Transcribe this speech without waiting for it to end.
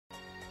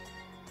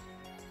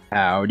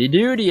Howdy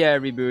doody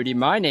everybody,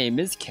 my name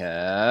is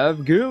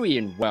Kev Gooey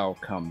and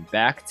welcome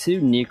back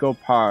to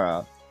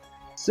Nekopara.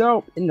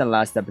 So, in the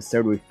last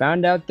episode we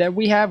found out that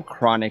we have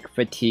chronic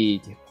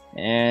fatigue.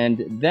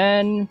 And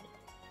then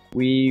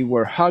we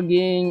were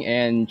hugging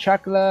and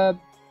Chocola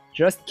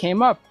just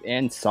came up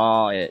and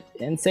saw it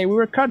and say we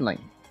were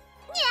cuddling.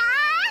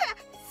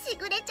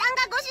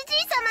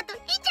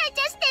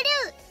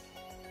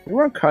 We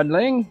weren't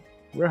cuddling,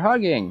 we're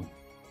hugging.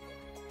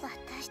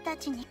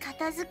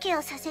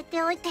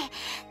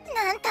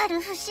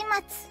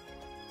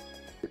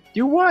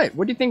 Do what?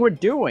 What do you think we're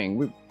doing?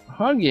 We're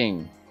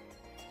hugging.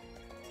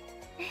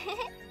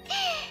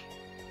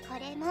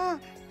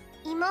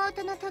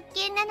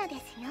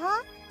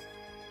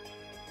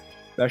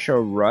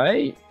 Special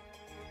right?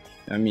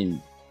 I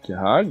mean, to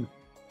hug?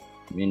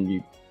 I mean,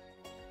 you...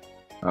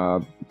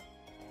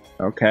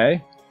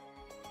 okay.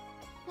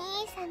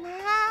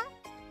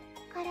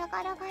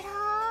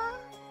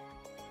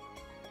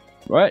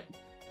 What?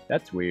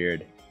 That's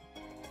weird.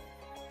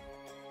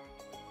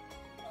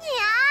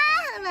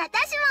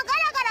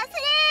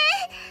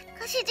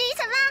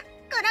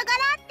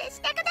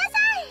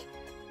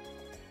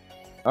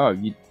 Oh,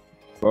 you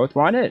both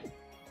want it?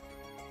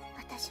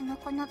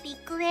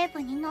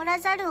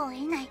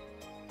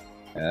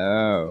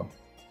 Oh.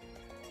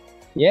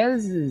 Yeah,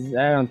 this is,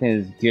 I don't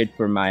think it's good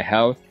for my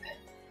health.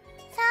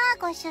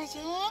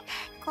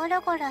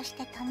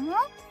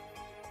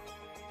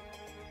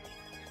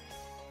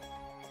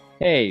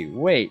 Hey,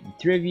 wait,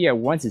 3 of you at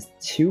once is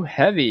too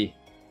heavy.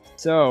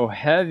 So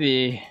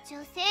heavy.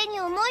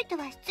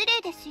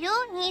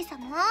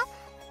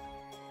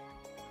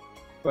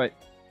 But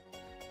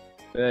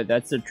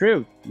that's the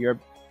truth.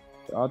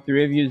 All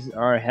 3 of you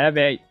are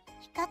heavy.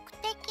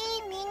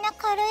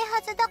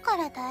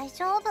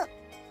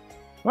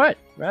 What?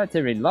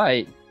 Relatively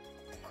light?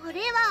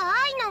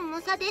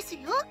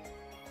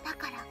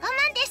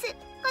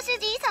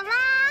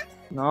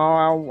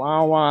 No,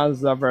 I want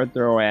to suffer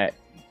through it.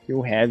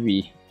 Too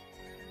heavy.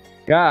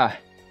 Gah.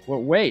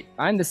 Well, wait,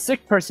 I'm the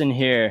sick person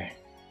here.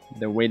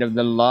 The weight of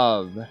the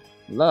love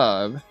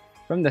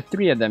from the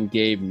 3 of them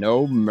gave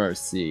no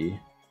mercy.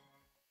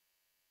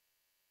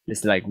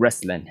 Just like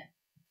wrestling.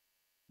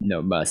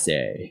 No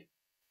mercy.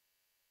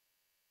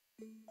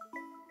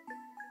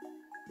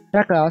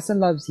 Chocola also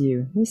loves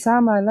you.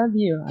 Misama, I love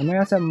you. I may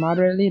also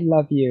moderately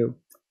love you.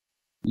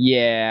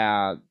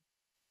 Yeah.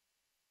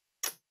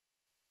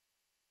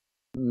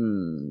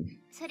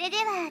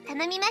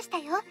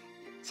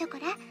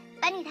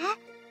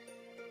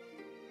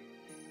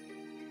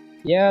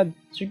 Yeah,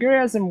 Shigure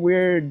has some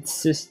weird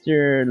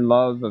sister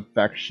love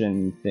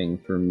affection thing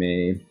for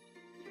me.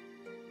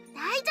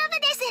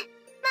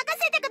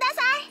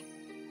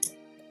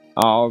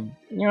 Oh,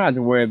 you don't have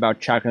to worry about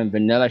Chocolate and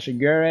Vanilla,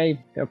 Shigure.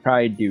 They'll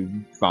probably do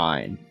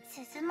fine.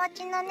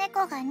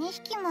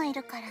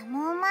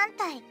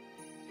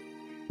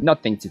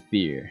 Nothing to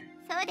fear.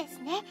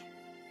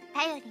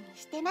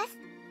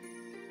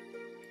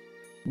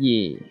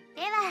 Yeah.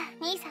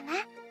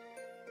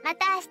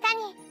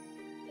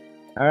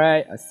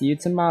 Alright, I'll see you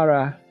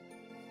tomorrow.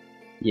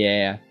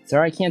 Yeah,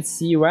 sorry I can't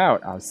see you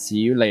out. I'll see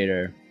you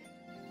later.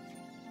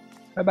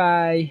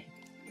 Bye-bye.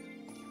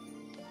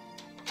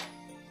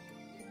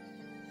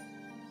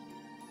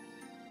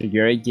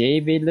 Shigure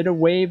gave a little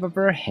wave of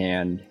her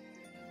hand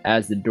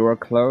as the door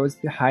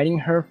closed, hiding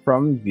her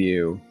from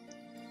view.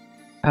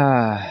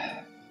 I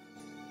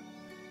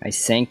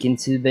sank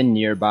into the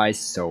nearby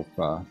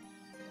sofa.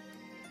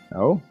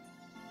 Oh?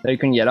 Thought you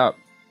couldn't get up.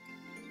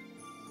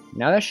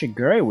 Now that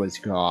Shigure was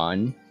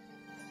gone...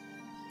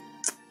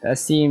 That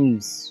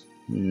seems...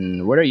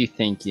 what are you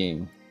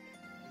thinking?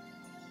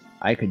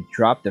 I could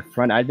drop the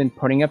front I'd been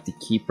putting up to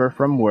keep her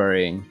from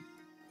worrying.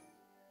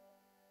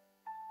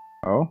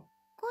 Oh?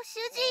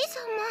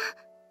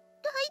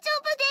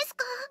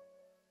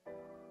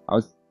 I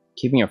was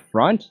keeping a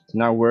front to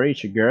not worry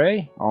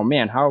Shigure? Oh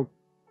man, how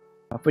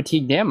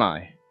fatigued am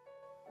I?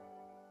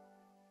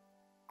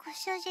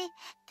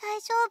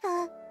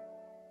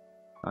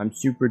 I'm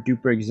super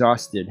duper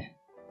exhausted.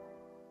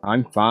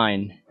 I'm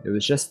fine. It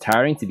was just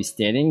tiring to be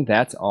standing,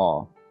 that's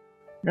all.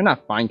 You're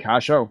not fine,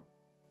 Kashou.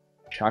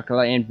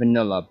 Chocola and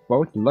Vanilla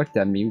both looked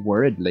at me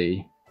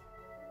worriedly.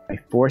 I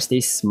forced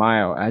a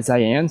smile as I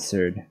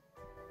answered.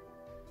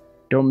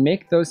 Don't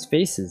make those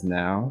faces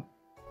now.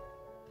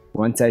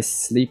 Once I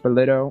sleep a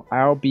little,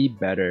 I'll be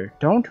better.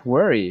 Don't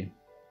worry.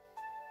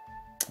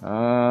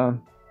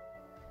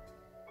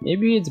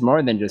 Maybe it's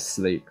more than just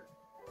sleep.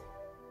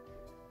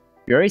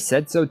 Yuri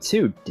said so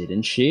too,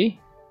 didn't she?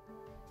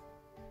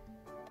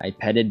 I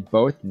petted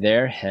both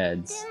their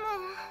heads.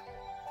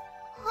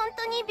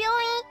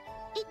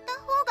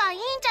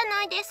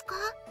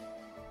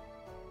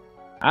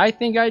 I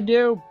think I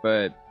do,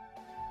 but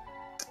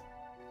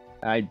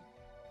I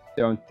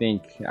don't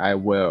think I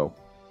will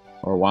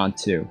or want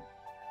to.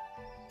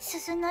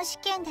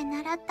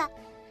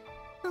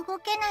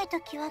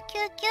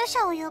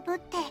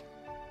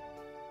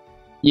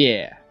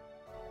 Yeah,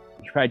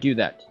 you should probably do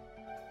that.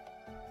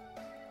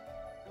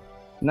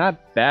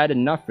 Not bad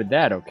enough for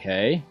that,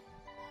 okay?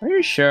 Are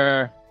you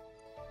sure?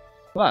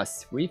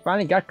 Plus, we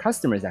finally got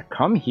customers that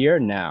come here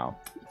now.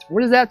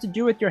 What does that have to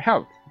do with your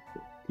health?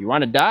 You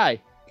want to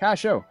die?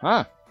 Kashou,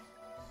 huh?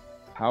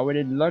 How would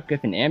it look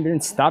if an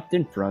ambulance stopped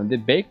in front of the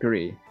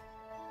bakery?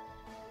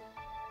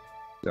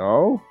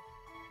 So,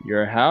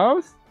 your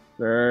health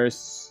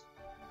versus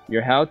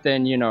your health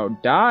and, you know,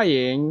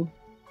 dying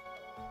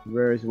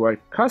versus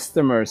what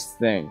customers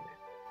think.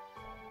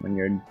 When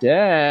you're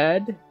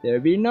dead,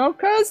 there'll be no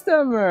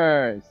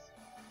customers.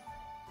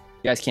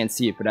 You guys can't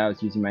see it, but I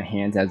was using my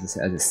hands as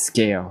a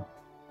scale.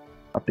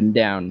 Up and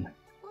down.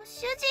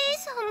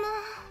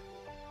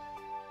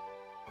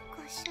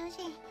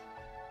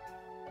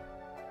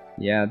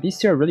 Yeah, these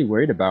two are really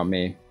worried about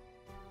me.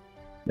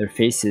 Their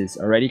faces,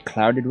 already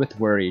clouded with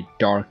worry,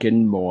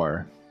 darkened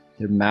more.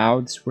 Their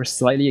mouths were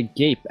slightly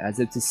agape as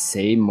if to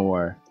say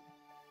more.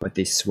 But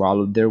they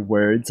swallowed their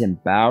words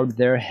and bowed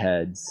their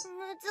heads.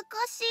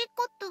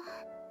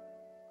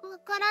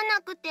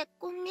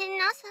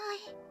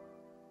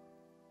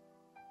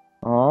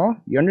 Aw,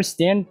 you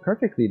understand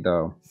perfectly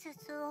though.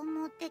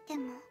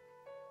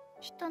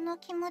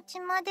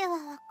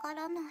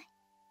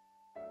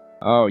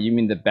 Oh, you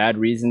mean the bad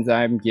reasons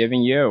I'm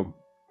giving you?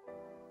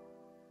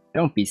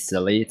 Don't be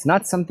silly, it's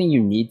not something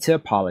you need to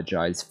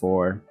apologize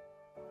for.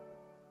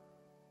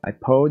 I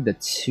pulled the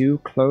two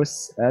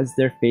close as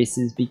their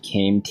faces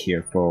became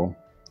tearful.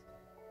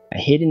 I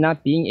hated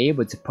not being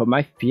able to put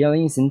my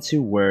feelings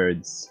into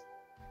words.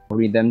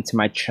 Holding them to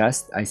my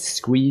chest, I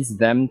squeezed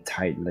them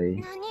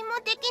tightly.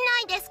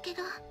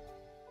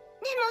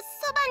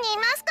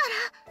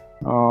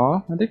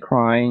 Aw, are they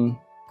crying?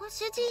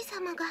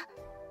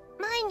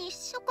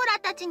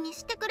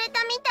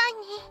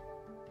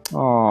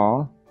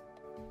 Aw.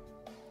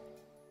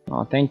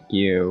 Aw, thank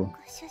you.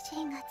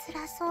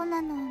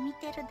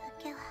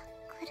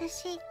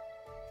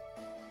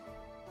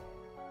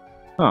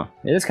 Huh,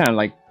 it is kind of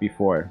like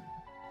before.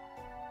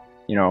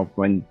 You know,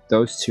 when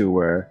those two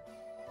were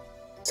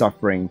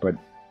suffering, but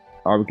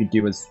all we could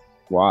do was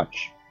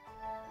watch.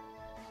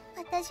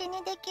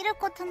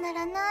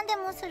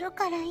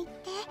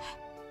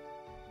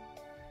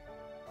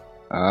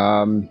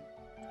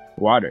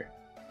 Water.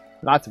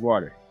 Lots of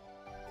water.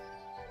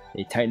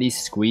 They tightly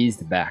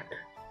squeezed back.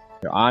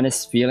 Their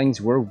honest feelings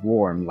were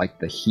warm like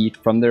the heat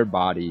from their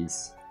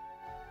bodies.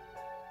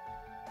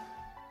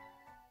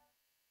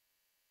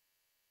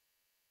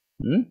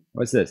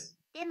 What's this?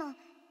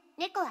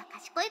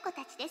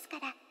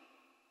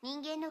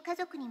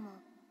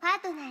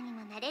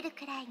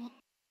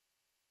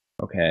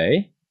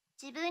 Okay.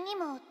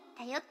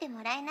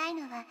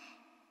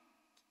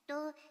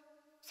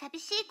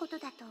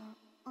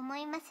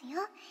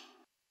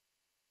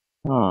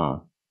 Huh.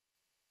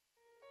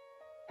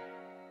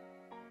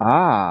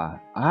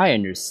 Ah, I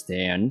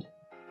understand.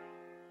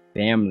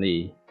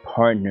 Family,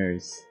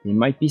 partners, they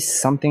might be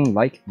something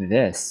like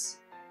this.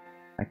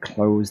 I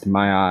closed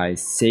my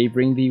eyes,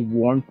 savoring the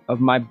warmth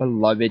of my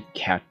beloved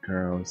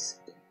catgirls.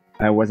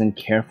 If I wasn't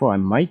careful, I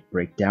might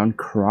break down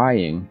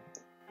crying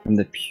from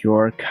the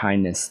pure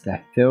kindness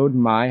that filled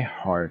my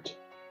heart.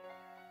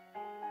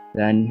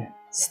 Then,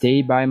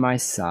 stay by my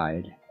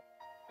side.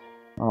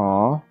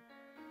 Aww.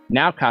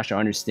 Now Kashou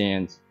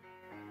understands.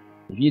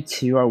 If you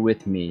two are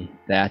with me,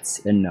 that's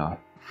enough.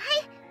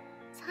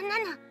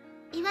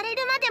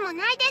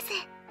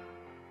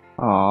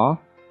 Aw,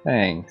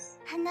 thanks.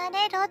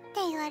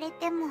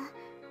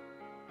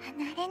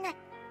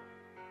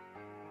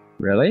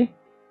 Really?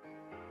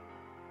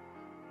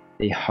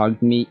 They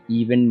hugged me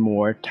even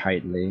more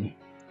tightly,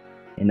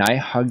 and I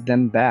hugged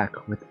them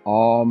back with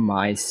all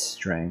my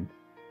strength.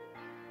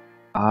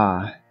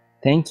 Ah,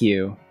 thank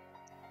you.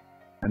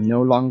 I'm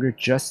no longer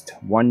just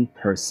one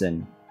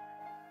person.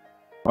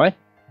 What?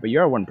 But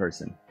you're one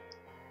person.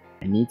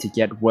 I need to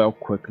get well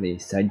quickly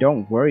so I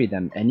don't worry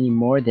them any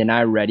more than I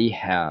already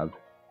have.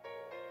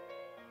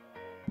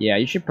 Yeah,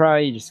 you should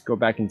probably just go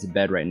back into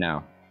bed right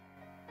now.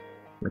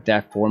 With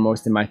that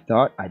foremost in my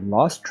thought, I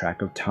lost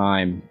track of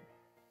time.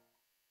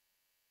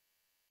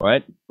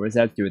 What? What does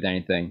that have to do with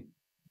anything?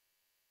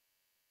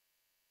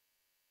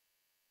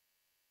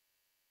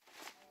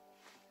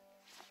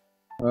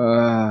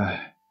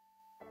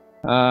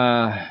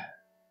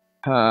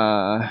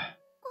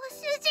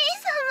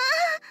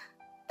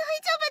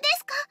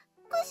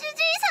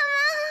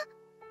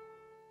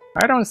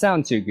 I don't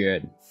sound too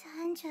good.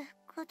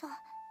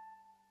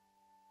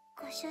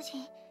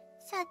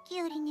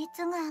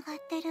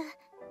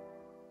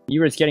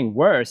 You were getting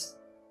worse.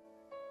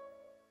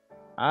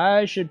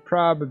 I should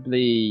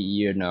probably,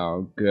 you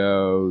know,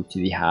 go to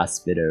the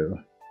hospital.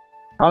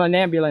 Call an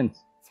ambulance.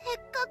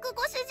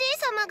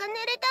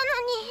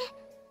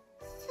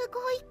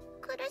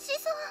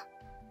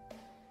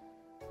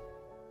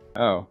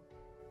 Oh.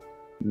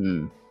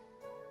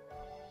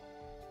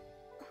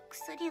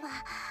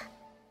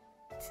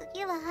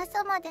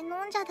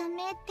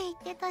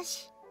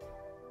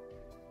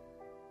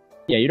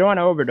 Yeah, you don't want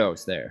to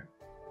overdose there.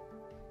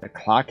 The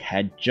clock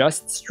had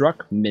just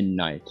struck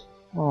midnight.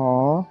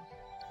 Aww.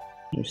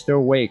 You're still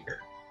awake.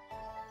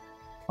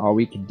 All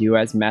we could do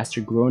as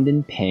Master groaned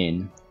in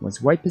pain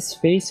was wipe his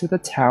face with a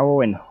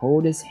towel and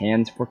hold his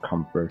hands for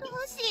comfort.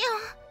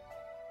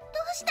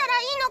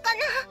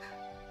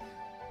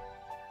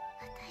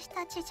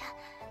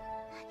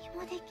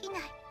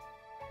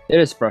 It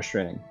is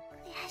frustrating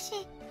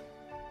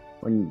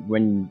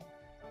when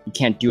you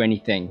can't do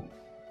anything,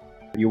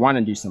 but you want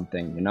to do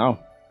something, you know?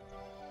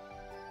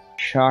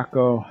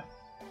 Chocola,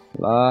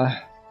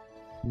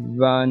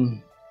 Vanilla.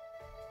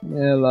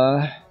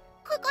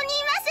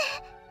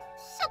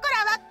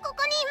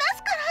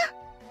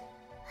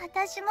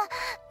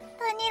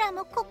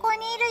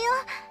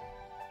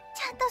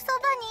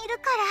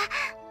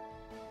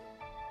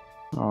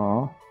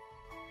 Aw.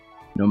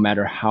 No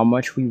matter how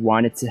much we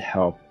wanted to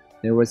help,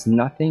 there was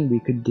nothing we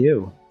could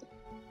do.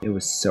 It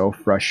was so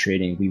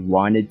frustrating, we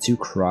wanted to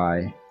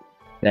cry.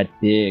 That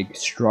big,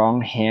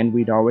 strong hand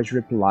we'd always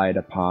relied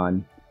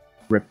upon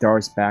ripped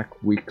ours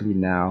back weakly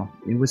now.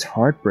 It was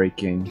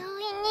heartbreaking.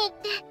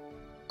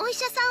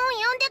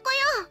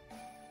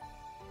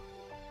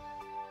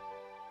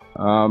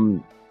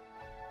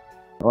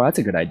 Oh, that's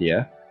a good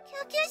idea.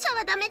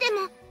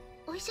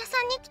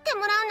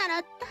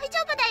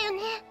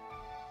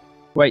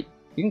 Wait,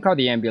 you can call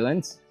the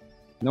ambulance.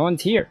 No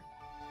one's here.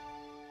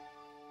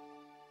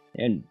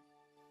 And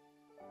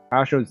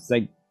Kashou's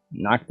like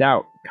knocked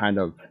out, kind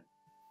of.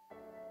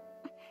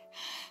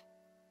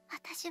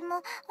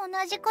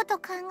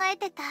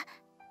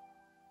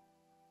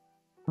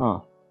 Huh.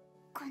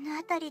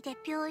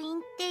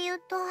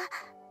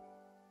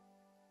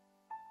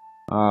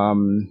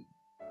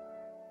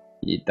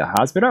 The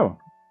hospital?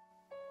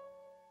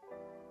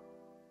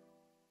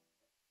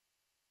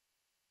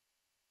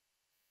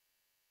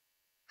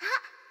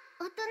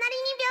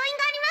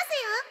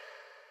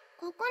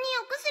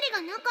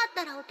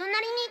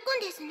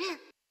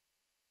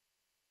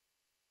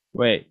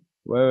 Wait,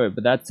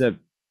 but that's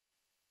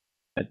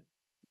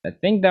I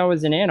think that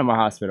was an animal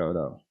hospital,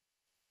 though.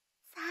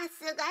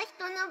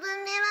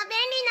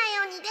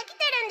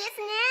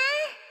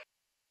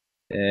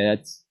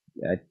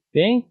 I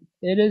think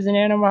it is an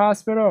animal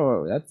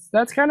hospital.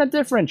 That's kind of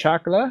different,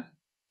 Chocola.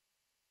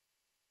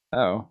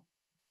 Oh.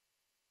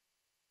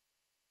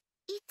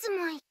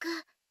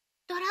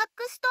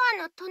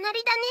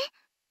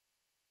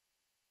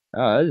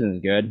 Oh, this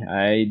isn't good.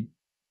 I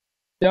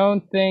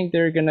don't think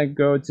they're gonna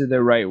go to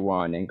the right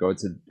one and go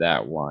to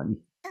that one.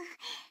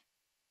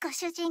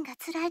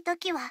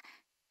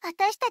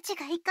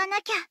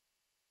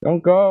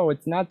 Don't go,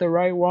 it's not the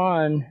right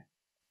one.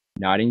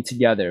 Nodding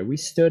together, we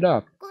stood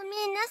up.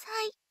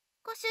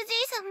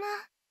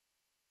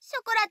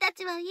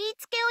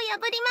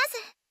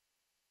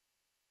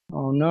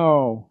 Oh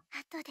no.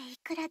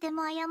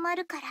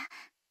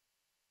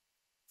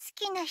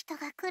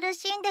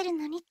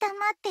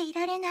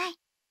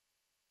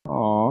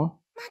 Aww.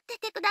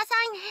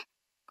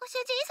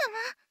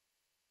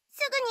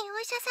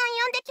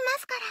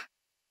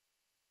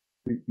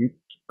 You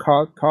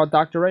call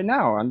doctor right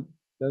now on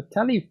the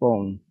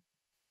telephone.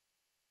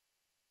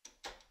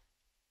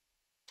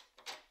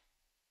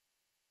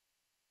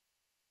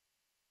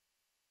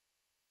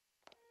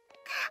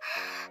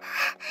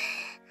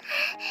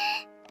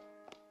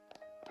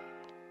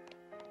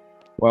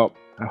 Well,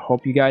 I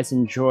hope you guys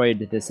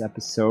enjoyed this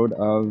episode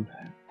of,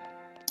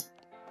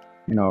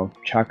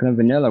 Chocolate and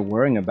Vanilla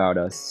worrying about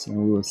us. And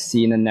we will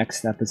see in the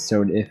next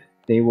episode if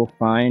they will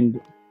find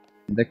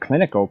the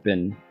clinic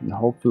open and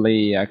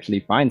hopefully actually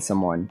find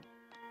someone,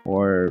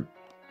 or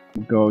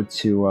go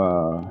to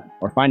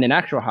or find an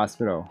actual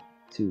hospital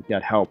to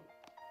get help.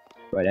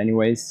 But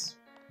anyways,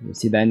 we'll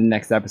see that in the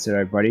next episode,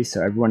 everybody.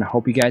 So everyone, I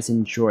hope you guys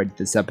enjoyed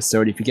this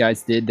episode. If you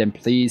guys did, then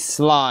please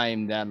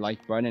slime that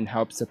like button and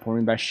help support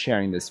me by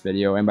sharing this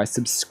video and by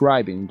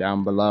subscribing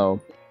down below.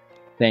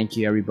 Thank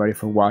you everybody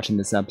for watching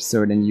this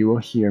episode, and you will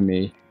hear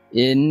me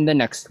in the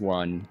next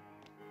one.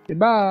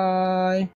 Goodbye!